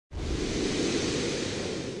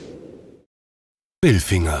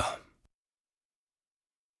Bilfinger.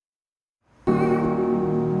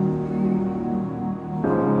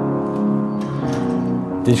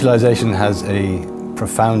 Digitalization has a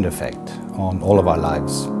profound effect on all of our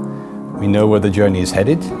lives. We know where the journey is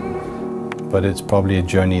headed, but it's probably a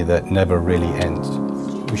journey that never really ends.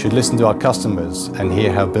 We should listen to our customers and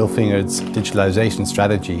hear how Bilfinger's digitalization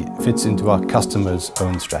strategy fits into our customers'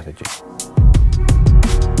 own strategy.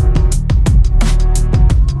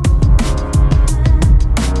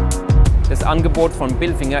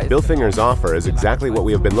 Bilfinger's offer is exactly what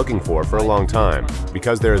we have been looking for a long time,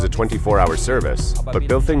 because there is a 24-hour service. But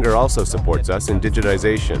Bilfinger also supports us in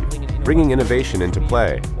digitization, bringing innovation into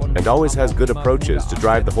play, and always has good approaches to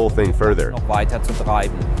drive the whole thing further.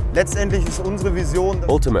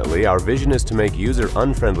 Ultimately, our vision is to make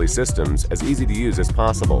user-unfriendly systems as easy to use as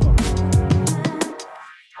possible.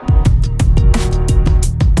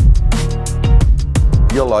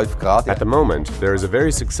 At the moment, there is a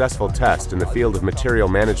very successful test in the field of material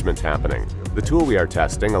management happening. The tool we are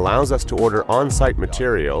testing allows us to order on-site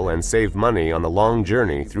material and save money on the long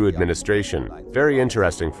journey through administration. Very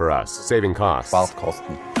interesting for us, saving costs.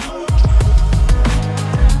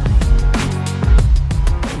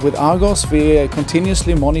 With Argos, we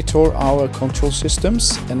continuously monitor our control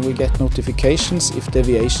systems and we get notifications if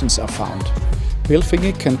deviations are found.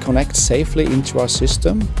 Bilfinger can connect safely into our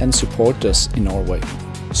system and support us in Norway.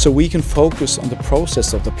 So we can focus on the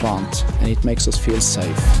process of the plant and it makes us feel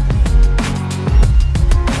safe.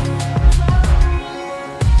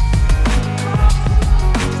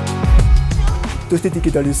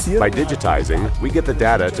 By digitizing, we get the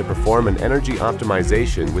data to perform an energy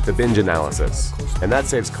optimization with the binge analysis, and that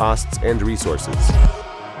saves costs and resources.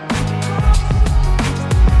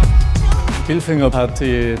 Bilfinger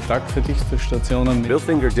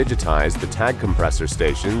digitized the tag compressor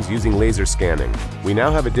stations using laser scanning. We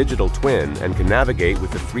now have a digital twin and can navigate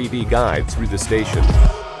with the 3D guide through the station.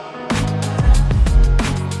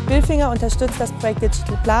 Bilfinger unterstützt das Projekt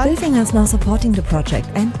Digitalization. Bilfinger is now supporting the project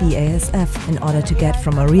and BASF in order to get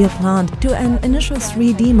from a real plant to an initial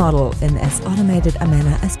 3D model in as automated a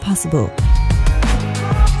manner as possible.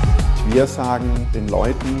 We tell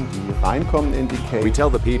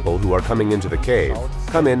the people who are coming into the cave,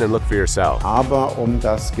 come in and look for yourself. But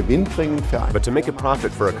to make a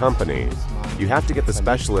profit for a company, you have to get the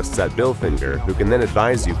specialists at Bilfinger who can then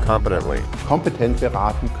advise you competently.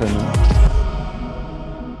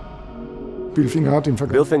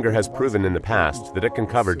 Bilfinger has proven in the past that it can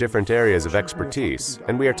cover different areas of expertise,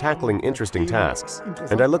 and we are tackling interesting tasks.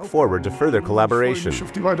 And I look forward to further collaboration.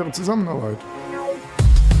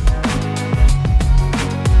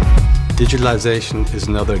 Digitalization is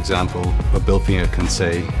another example where Bilfinger can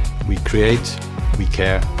say, we create, we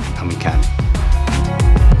care, and we can.